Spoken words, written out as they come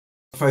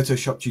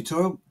Photoshop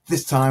tutorial.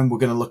 This time we're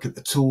going to look at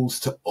the tools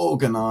to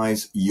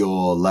organize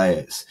your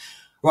layers.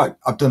 Right,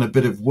 I've done a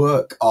bit of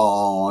work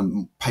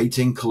on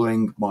painting,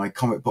 colouring my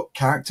comic book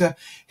character.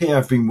 Here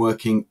I've been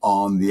working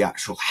on the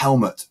actual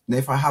helmet. And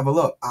if I have a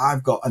look,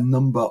 I've got a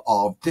number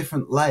of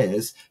different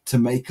layers to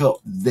make up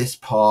this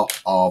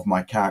part of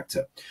my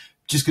character.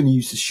 Just going to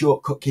use the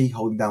shortcut key,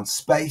 holding down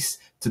space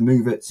to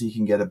move it so you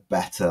can get a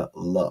better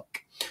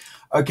look.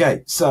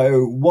 Okay,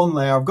 so one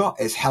layer I've got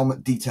is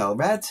helmet detail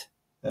red.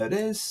 There it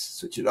is.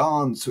 Switch it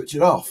on, switch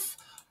it off.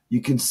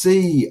 You can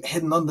see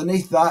hidden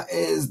underneath that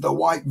is the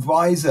white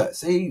visor.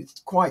 See, it's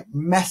quite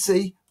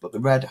messy, but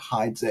the red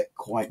hides it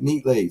quite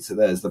neatly. So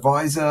there's the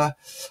visor.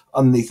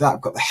 Underneath that,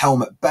 I've got the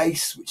helmet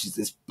base, which is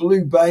this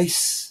blue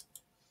base.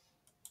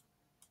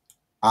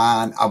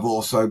 And I've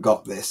also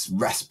got this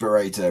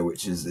respirator,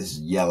 which is this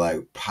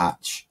yellow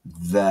patch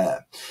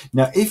there.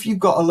 Now, if you've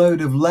got a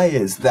load of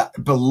layers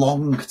that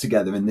belong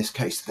together, in this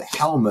case, the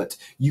helmet,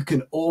 you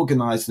can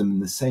organize them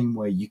in the same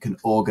way you can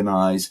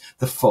organize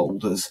the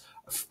folders,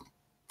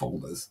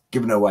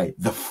 giving away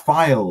the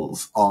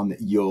files on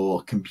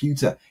your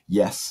computer.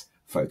 Yes,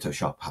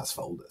 Photoshop has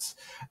folders.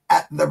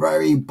 At the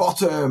very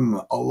bottom,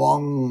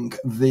 along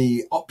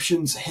the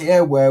options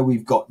here where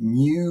we've got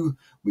new,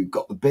 we've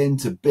got the bin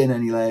to bin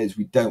any layers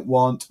we don't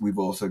want. We've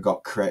also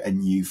got create a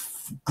new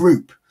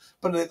group,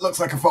 but it looks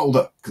like a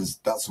folder because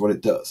that's what it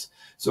does.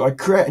 So I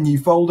create a new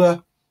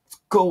folder,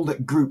 called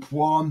it group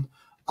 1.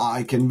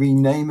 I can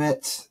rename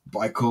it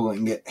by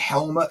calling it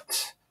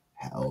helmet.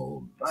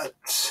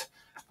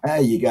 There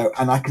you go.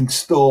 And I can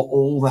store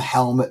all the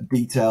helmet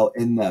detail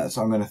in there.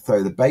 So I'm going to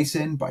throw the base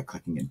in by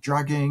clicking and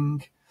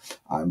dragging.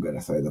 I'm going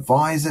to throw the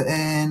visor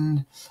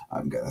in.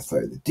 I'm going to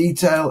throw the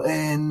detail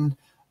in.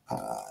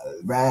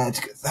 Red,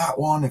 that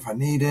one if I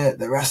need it.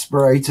 The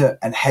respirator.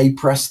 And hey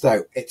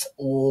presto, it's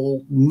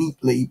all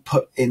neatly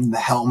put in the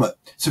helmet.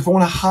 So if I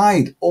want to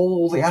hide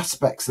all the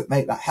aspects that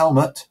make that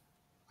helmet,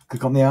 I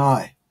click on the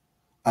eye.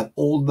 And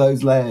all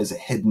those layers are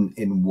hidden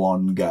in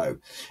one go.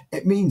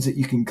 It means that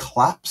you can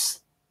collapse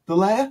the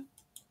layer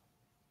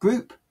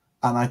group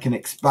and I can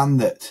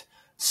expand it.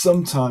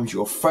 Sometimes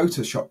your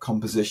Photoshop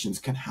compositions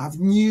can have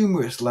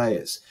numerous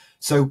layers.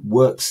 So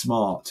work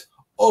smart,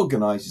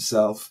 organize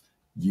yourself,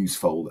 use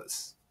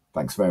folders.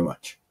 Thanks very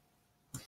much.